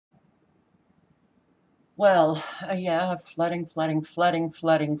Well, yeah, flooding, flooding, flooding,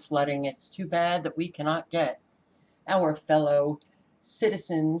 flooding, flooding. It's too bad that we cannot get our fellow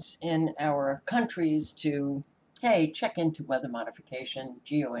citizens in our countries to, hey, check into weather modification,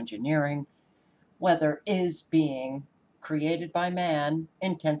 geoengineering. Weather is being created by man,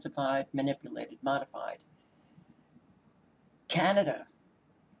 intensified, manipulated, modified. Canada,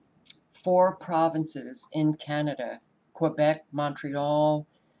 4 provinces in Canada, Quebec, Montreal,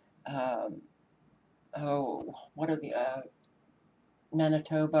 um, what are the,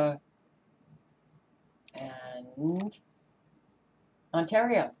 Manitoba, and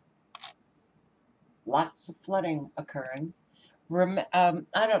Ontario. Lots of flooding occurring. I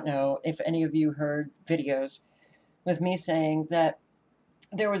don't know if any of you heard videos with me saying that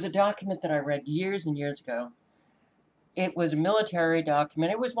there was a document that I read years and years ago. It was a military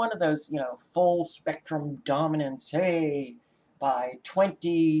document. It was one of those, full spectrum dominance. Hey, by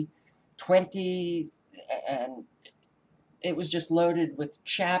 2020, and it was just loaded with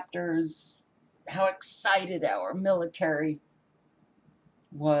chapters, how excited our military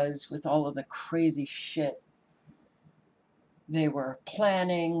was with all of the crazy shit they were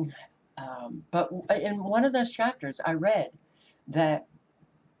planning. But in one of those chapters, I read that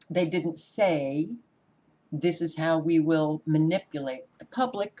they didn't say this is how we will manipulate the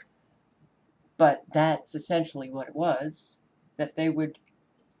public, but that's essentially what it was, that they would,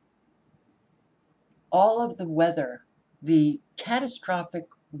 all of the weather, the catastrophic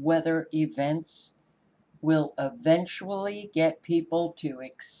weather events will eventually get people to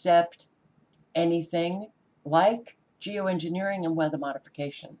accept anything like geoengineering and weather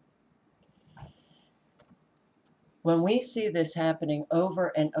modification. When we see this happening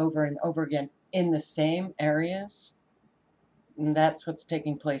over and over and over again in the same areas, and that's what's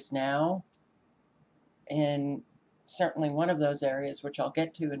taking place now in certainly one of those areas, which I'll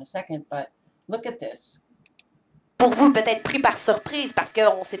get to in a second, but look at this. Pour vous, peut-être pris par surprise, parce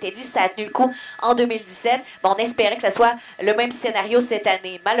qu'on s'était dit que ça a tenu le coup en 2017, mais on espérait que ce soit le même scénario cette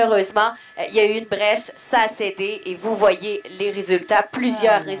année. Malheureusement, il y a eu une brèche, ça a cédé, et vous voyez les résultats.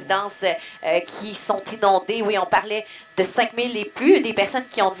 Plusieurs résidences qui sont inondées. Oui, on parlait de 5000 et plus, des personnes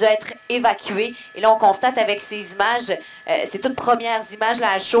qui ont dû être évacuées. Et là, on constate avec ces images, ces toutes premières images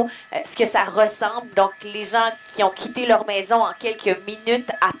là à chaud, ce que ça ressemble. Donc, les gens qui ont quitté leur maison en quelques minutes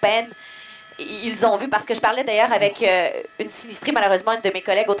à peine, ils ont vu, parce que je parlais d'ailleurs avec une sinistrée, malheureusement, une de mes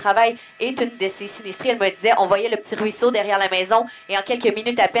collègues au travail est une de ces sinistrées. Elle me disait, on voyait le petit ruisseau derrière la maison et en quelques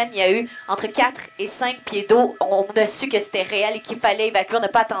minutes à peine, il y a eu entre 4 et 5 pieds d'eau. On a su que c'était réel et qu'il fallait évacuer. On n'a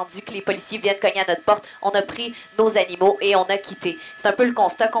pas attendu que les policiers viennent cogner à notre porte. On a pris nos animaux et on a quitté. C'est un peu le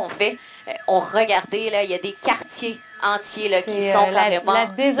constat qu'on fait. On regardait, là, il y a des quartiers entiers là, qui sont carrément la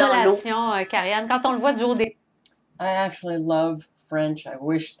désolation, Karianne, quand on le voit du haut des... I actually love French. I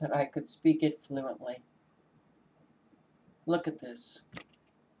wish that I could speak it fluently. Look at this.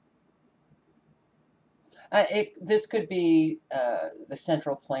 This could be the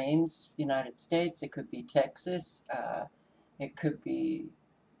Central Plains, United States. It could be Texas. It could be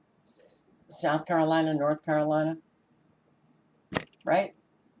South Carolina, North Carolina. Right?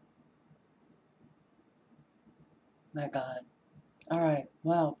 My God. All right.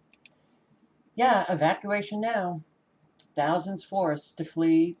 Well, yeah, evacuation now. Thousands forced to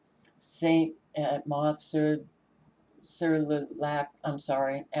flee St. Maud-sur-le-Lac,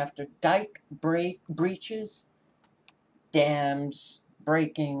 after dike breaches, dams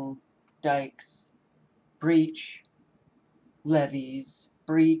breaking, dikes, breach, levees,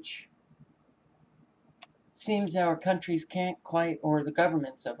 breach. Seems our countries can't quite, or the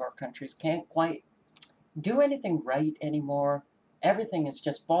governments of our countries can't quite do anything right anymore. Everything is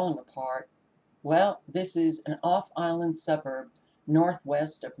just falling apart. Well, this is an off-island suburb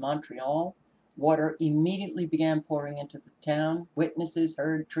northwest of Montreal. Water immediately began pouring into the town. Witnesses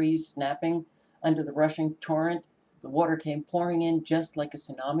heard trees snapping under the rushing torrent. The water came pouring in just like a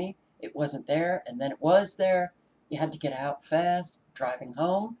tsunami. It wasn't there, and then it was there. You had to get out fast. Driving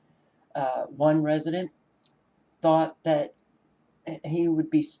home, one resident thought that he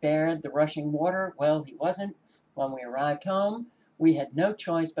would be spared the rushing water. Well, he wasn't. When we arrived home, we had no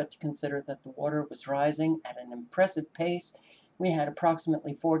choice but to consider that the water was rising at an impressive pace. We had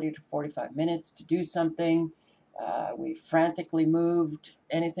approximately 40 to 45 minutes to do something. We frantically moved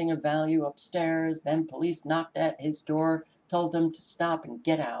anything of value upstairs. Then police knocked at his door, told him to stop and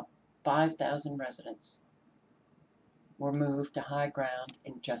get out. 5,000 residents were moved to high ground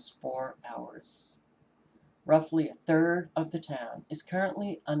in just 4 hours. Roughly a third of the town is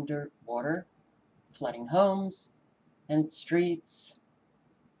currently under water, flooding homes and streets.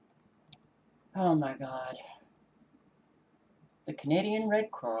 Oh my God. The Canadian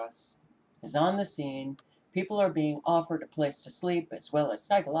Red Cross is on the scene People are being offered a place to sleep as well as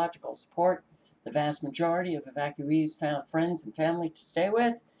psychological support. The vast majority of evacuees found friends and family to stay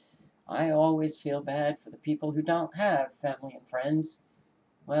with. I always feel bad for the people who don't have family and friends.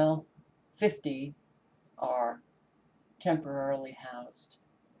 Well, 50 are temporarily housed.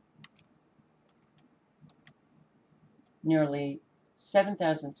 Nearly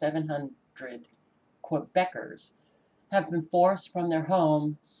 7,700 Quebecers have been forced from their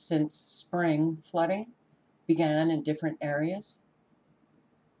home since spring flooding began in different areas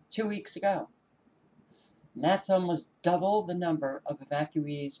 2 weeks ago. And that's almost double the number of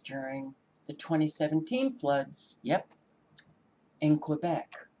evacuees during the 2017 floods, in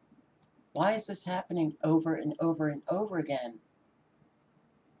Quebec. Why is this happening over and over and over again?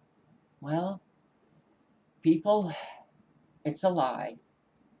 Well, people, it's a lie.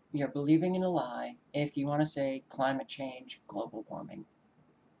 You're believing in a lie if you want to say climate change, global warming.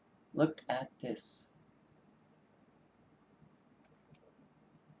 Look at this.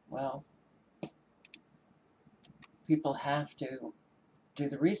 Well, people have to do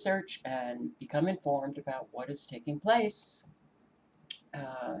the research and become informed about what is taking place.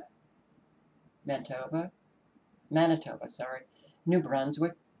 Manitoba, New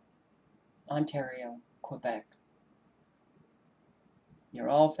Brunswick, Ontario, Quebec. You're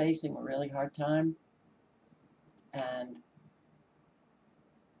all facing a really hard time, and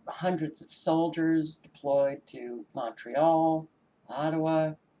hundreds of soldiers deployed to Montreal,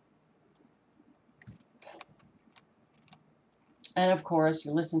 Ottawa, and of course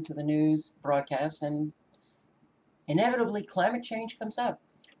you listen to the news broadcasts and inevitably climate change comes up.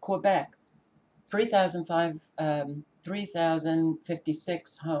 Quebec,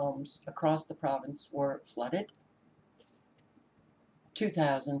 3,056 homes across the province were flooded.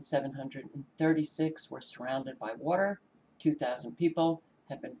 2,736 were surrounded by water. 2,000 people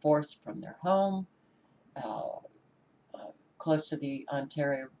have been forced from their home. Close to the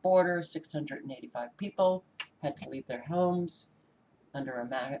Ontario border, 685 people had to leave their homes under a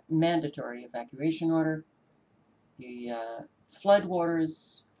mandatory evacuation order. The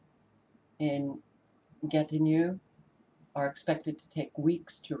floodwaters in Gatineau are expected to take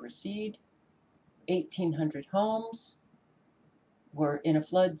weeks to recede. 1,800 homes were in a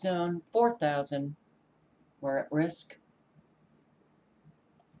flood zone. 4,000 were at risk.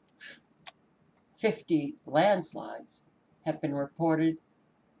 50 landslides have been reported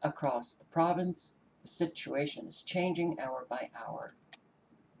across the province. The situation is changing hour by hour.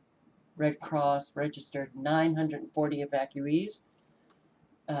 Red Cross registered 940 evacuees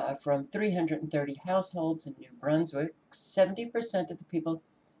from 330 households in New Brunswick. 70% of the people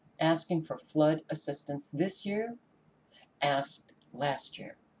asking for flood assistance this year asked last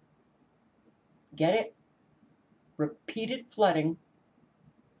year. Get it? Repeated flooding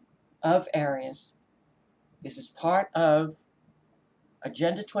of areas. This is part of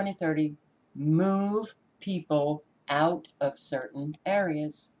Agenda 2030. Move people out of certain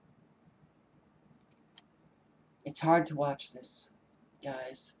areas. It's hard to watch this,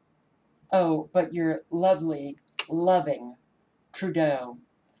 guys. Oh, but your lovely, loving Trudeau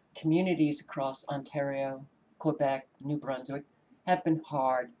communities across Ontario, Quebec, New Brunswick have been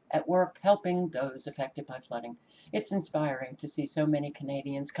hard at work helping those affected by flooding. It's inspiring to see so many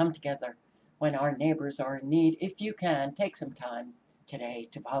Canadians come together when our neighbors are in need. If you can, take some time today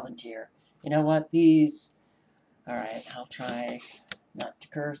to volunteer. You know what? All right, I'll try not to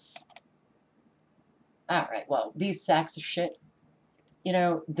curse. All right, well, these sacks of shit,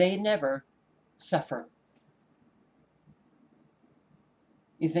 they never suffer.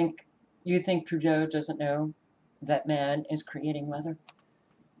 You think Trudeau doesn't know that man is creating weather?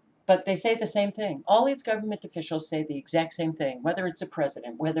 But they say the same thing. All these government officials say the exact same thing, whether it's a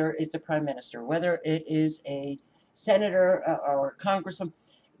president, whether it's a prime minister, whether it is a senator or a congressman,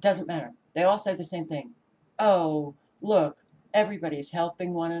 it doesn't matter. They all say the same thing. Oh, look, everybody's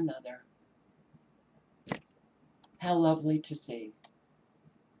helping one another. How lovely to see.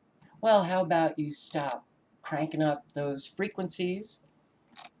 Well, how about you stop cranking up those frequencies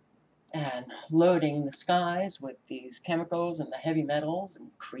and loading the skies with these chemicals and the heavy metals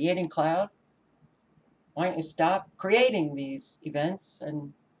and creating cloud? Why don't you stop creating these events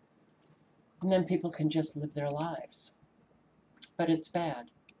and then people can just live their lives? But it's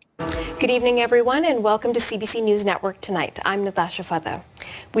bad. Good evening, everyone, and welcome to CBC News Network tonight. I'm Natasha Fatha.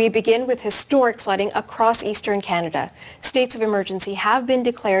 We begin with historic flooding across eastern Canada. States of emergency have been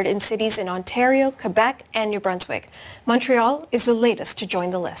declared in cities in Ontario, Quebec, and New Brunswick. Montreal is the latest to join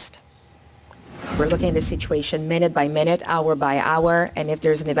the list. We're looking at the situation minute by minute, hour by hour, and if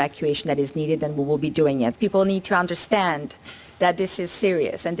there's an evacuation that is needed, then we will be doing it. People need to understand that this is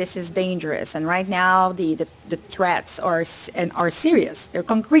serious and this is dangerous. And right now, the threats are serious. They're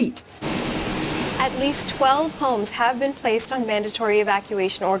concrete. At least 12 homes have been placed on mandatory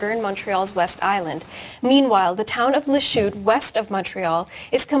evacuation order in Montreal's West Island. Meanwhile, the town of Lachute, west of Montreal,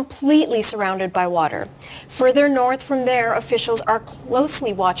 is completely surrounded by water. Further north from there, officials are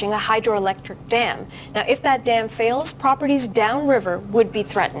closely watching a hydroelectric dam. Now, if that dam fails, properties downriver would be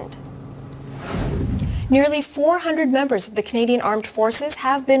threatened. Nearly 400 members of the Canadian Armed Forces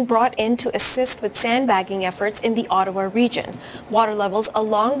have been brought in to assist with sandbagging efforts in the Ottawa region. Water levels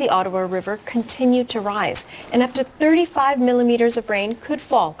along the Ottawa River continue to rise, and up to 35 millimeters of rain could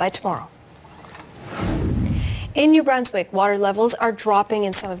fall by tomorrow. In New Brunswick, water levels are dropping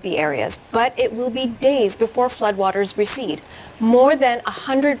in some of the areas, but it will be days before floodwaters recede. More than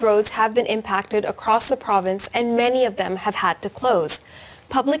 100 roads have been impacted across the province, and many of them have had to close.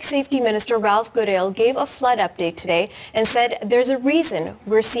 Public Safety Minister Ralph Goodale gave a flood update today and said there's a reason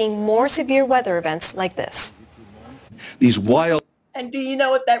we're seeing more severe weather events like this. These wild... And do you know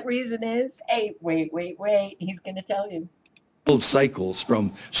what that reason is? Hey, wait. He's going to tell you. cycles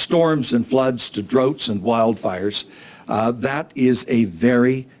from storms and floods to droughts and wildfires, that is a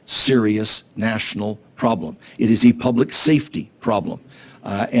very serious national problem. It is a public safety problem.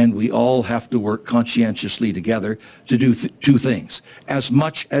 And we all have to work conscientiously together to do two things. As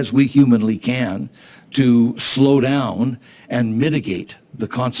much as we humanly can to slow down and mitigate the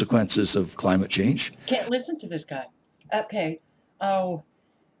consequences of climate change. Can't listen to this guy. Okay. Oh,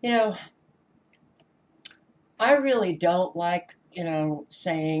 you know, I really don't like,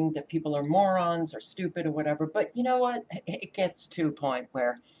 saying that people are morons or stupid or whatever. But you know what? It gets to a point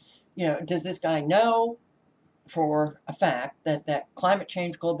where, does this guy know for a fact that climate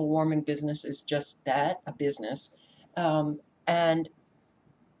change, global warming business is just that, a business, and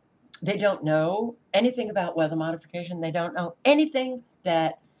they don't know anything about weather modification. They don't know anything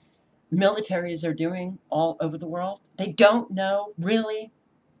that militaries are doing all over the world. They don't know, really.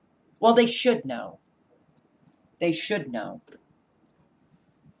 Well, they should know. They should know.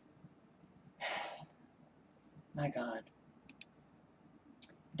 My God.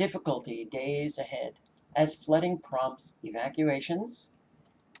 Difficulty days ahead as flooding prompts evacuations.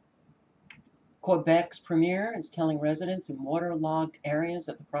 Quebec's premier is telling residents in waterlogged areas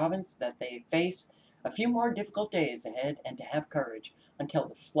of the province that they face a few more difficult days ahead and to have courage until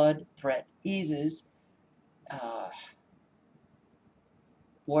the flood threat eases.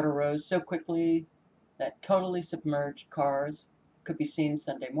 Water rose so quickly that totally submerged cars could be seen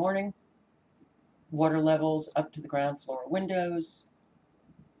Sunday morning. Water levels up to the ground floor windows.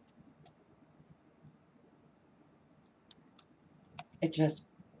 It just,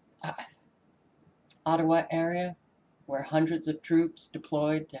 Ottawa area, where hundreds of troops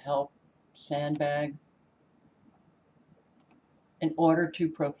deployed to help sandbag in order to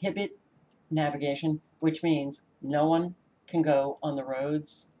prohibit navigation, which means no one can go on the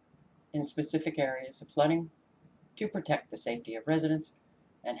roads in specific areas of flooding, to protect the safety of residents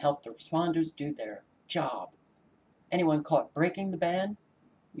and help the responders do their job. Anyone caught breaking the ban,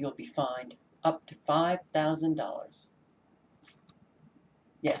 you'll be fined up to $5,000.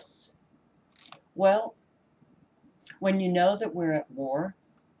 Yes. Well, when you know that we're at war,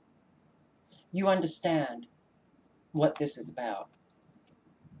 you understand what this is about.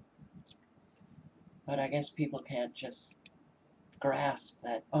 But I guess people can't just grasp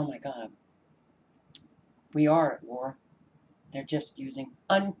that, oh my God, we are at war. They're just using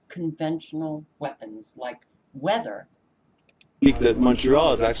unconventional weapons like weather. That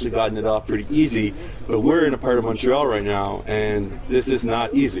Montreal has actually gotten it off pretty easy, but we're in a part of Montreal right now, and this is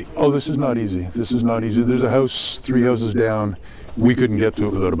not easy. Oh, this is not easy. This is not easy. There's a house 3 houses down. We couldn't get to it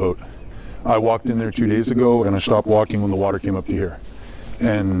without a boat. I walked in there 2 days ago, and I stopped walking when the water came up to here.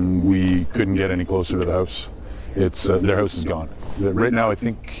 And we couldn't get any closer to the house. It's their house is gone. Right now,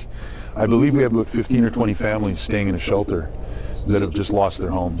 I believe we have about 15 or 20 families staying in a shelter that have just lost their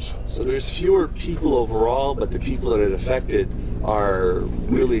homes. So there's fewer people overall, but the people that it affected are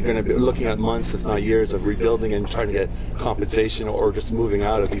really going to be looking at months, if not years, of rebuilding and trying to get compensation or just moving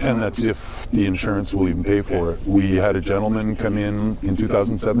out of these. And that's if the insurance will even pay for it. We had a gentleman come in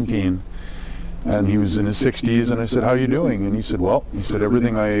 2017, and he was in his 60s, and I said, how are you doing? And he said,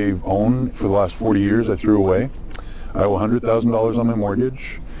 everything I own for the last 40 years I threw away. I owe $100,000 on my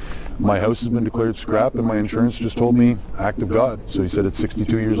mortgage. My house has been declared scrap, and my insurance just told me, act of God. So he said, at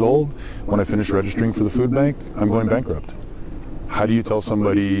 62 years old, when I finish registering for the food bank, I'm going bankrupt. How do you tell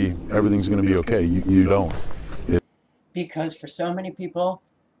somebody everything's going to be okay? You don't. Because for so many people,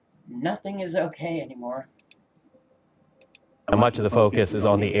 nothing is okay anymore. Much of the focus is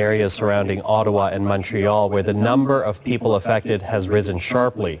on the areas surrounding Ottawa and Montreal, where the number of people affected has risen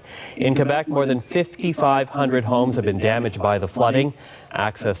sharply. In Quebec, more than 5,500 homes have been damaged by the flooding.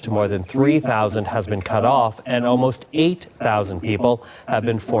 Access to more than 3,000 has been cut off, and almost 8,000 people have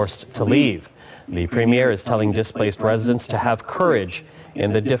been forced to leave. The Premier is telling displaced residents to have courage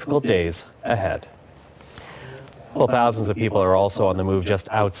in the difficult days ahead. Well, thousands of people are also on the move just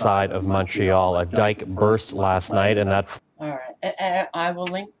outside of Montreal. A dike burst last night, and that... All right, I will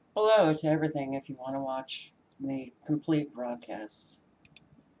link below to everything if you want to watch the complete broadcasts.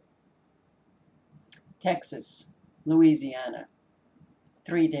 Texas, Louisiana,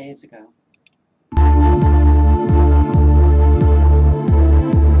 3 days ago.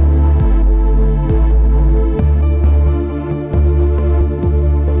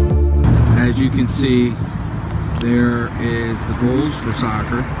 As you can see, there is the goals for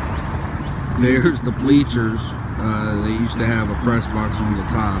soccer. There's the bleachers. They used to have a press box on the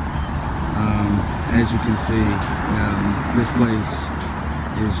top. As you can see, this place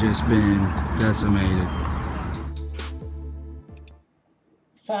has just been decimated.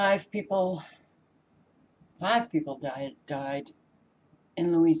 5 people died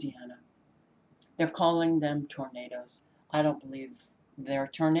in Louisiana. They're calling them tornadoes. I don't believe they're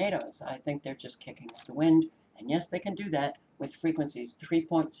tornadoes. I think they're just kicking up the wind. And yes, they can do that with frequencies.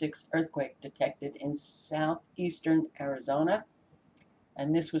 3.6 earthquake detected in southeastern Arizona.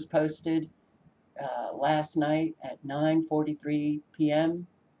 And this was posted last night at 9:43 p.m.,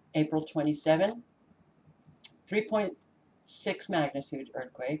 April 27. 3.6 magnitude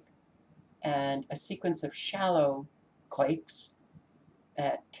earthquake and a sequence of shallow quakes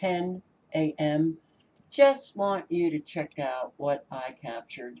at 10 a.m. Just want you to check out what I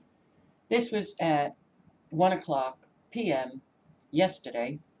captured. This was at 1 o'clock p.m.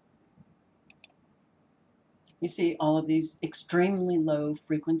 yesterday. You see all of these extremely low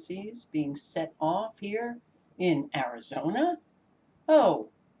frequencies being set off here in Arizona. Oh,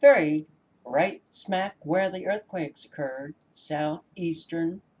 very right smack where the earthquakes occurred,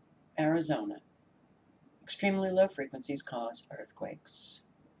 southeastern Arizona. Extremely low frequencies cause earthquakes.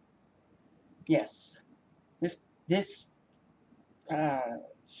 Yes,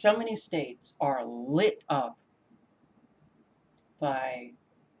 so many states are lit up by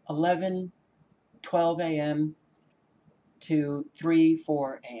 11, 12 a.m. to 3,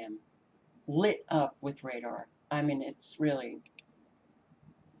 4 a.m. Lit up with radar. I mean, it's really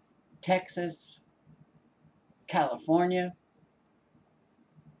Texas, California,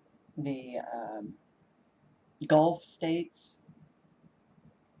 the Gulf states,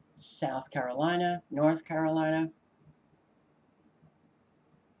 South Carolina, North Carolina.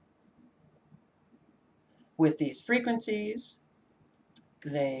 With these frequencies,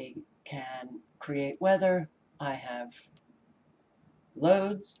 they can create weather. I have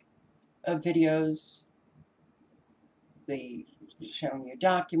loads of videos, showing you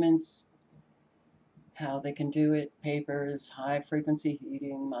documents, how they can do it, papers, high frequency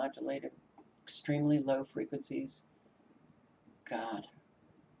heating, modulated, extremely low frequencies. God.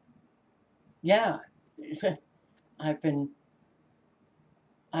 Yeah. I've been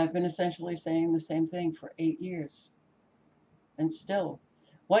essentially saying the same thing for 8 years. And still,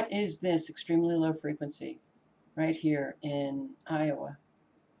 what is this extremely low frequency? Right here in Iowa.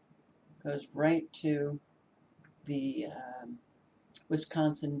 Goes right to the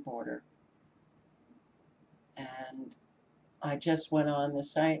Wisconsin border. And I just went on the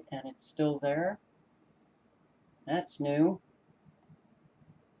site and it's still there. That's new.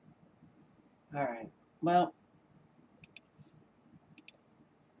 All right. Well,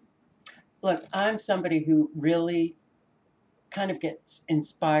 look, I'm somebody who really kind of gets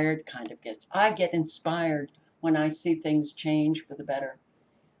inspired, I get inspired when I see things change for the better.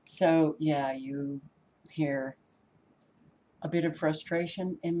 So, yeah, you hear a bit of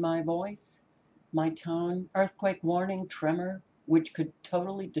frustration in my voice, my tone. Earthquake warning, tremor, which could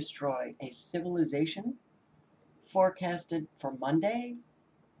totally destroy a civilization, forecasted for Monday.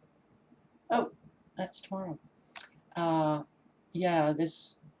 Oh, that's tomorrow. Yeah,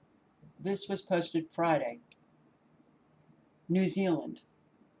 this was posted Friday. New Zealand.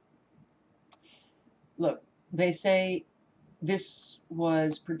 Look, they say this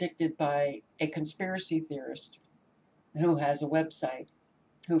was predicted by a conspiracy theorist who has a website,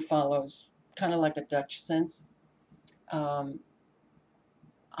 who follows kind of like a Dutch sense. I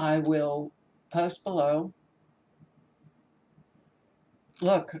will post below.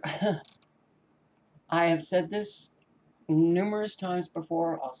 Look, I have said this numerous times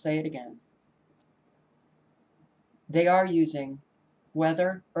before. I'll say it again. They are using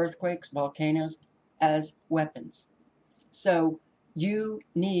weather, earthquakes, volcanoes as weapons. So you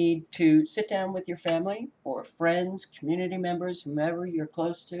need to sit down with your family or friends, community members, whomever you're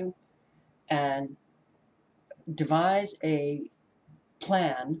close to, and devise a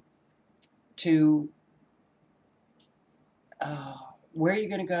plan to where you're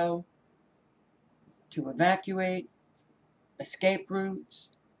going to go, to evacuate, escape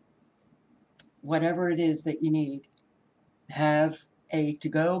routes, whatever it is that you need. Have a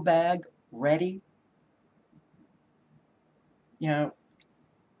to-go bag ready. You know,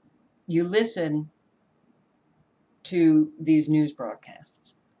 you listen to these news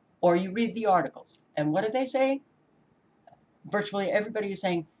broadcasts or you read the articles, and what do they say? Virtually everybody is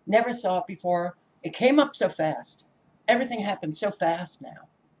saying, never saw it before. It came up so fast. Everything happened so fast now.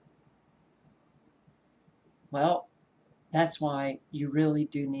 Well, that's why you really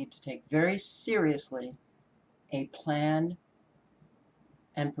do need to take very seriously a plan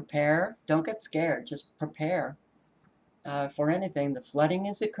and prepare. Don't get scared, just prepare for anything. The flooding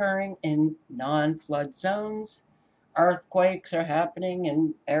is occurring in non-flood zones. Earthquakes are happening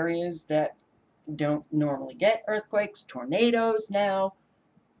in areas that don't normally get earthquakes. Tornadoes now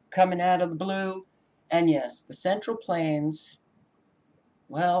coming out of the blue. And yes, the Central Plains,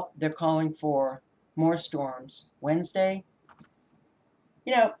 well, they're calling for more storms Wednesday.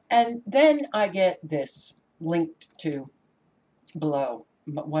 You know, and then I get this linked to below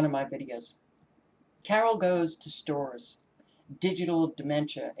one of my videos. Carol goes to stores, digital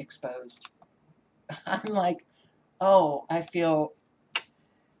dementia exposed. I'm like, oh, I feel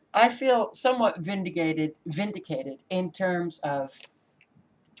somewhat vindicated in terms of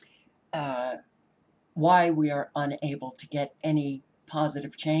why we are unable to get any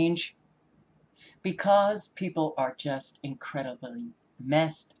positive change, because people are just incredibly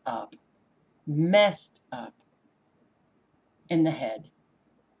messed up in the head.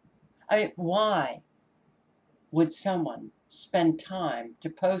 I mean, why would someone spend time to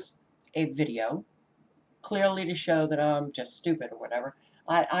post a video clearly to show that I'm just stupid or whatever?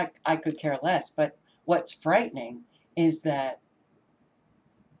 I could care less, but what's frightening is that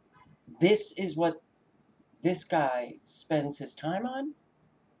this is what this guy spends his time on?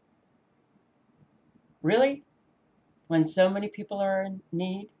 Really? When so many people are in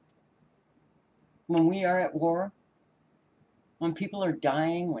need? When we are at war? When people are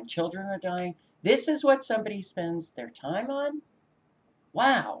dying? When children are dying? This is what somebody spends their time on?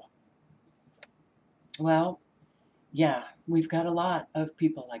 Wow. Well, yeah, we've got a lot of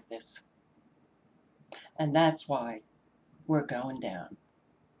people like this. And that's why we're going down.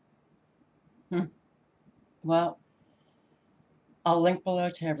 Well, I'll link below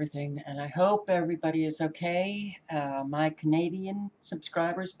to everything, and I hope everybody is okay. My Canadian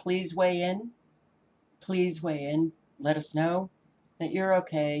subscribers, please weigh in. Please weigh in. Let us know that you're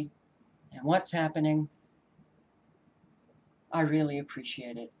okay and what's happening. I really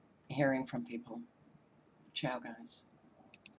appreciate it, hearing from people. Ciao, guys.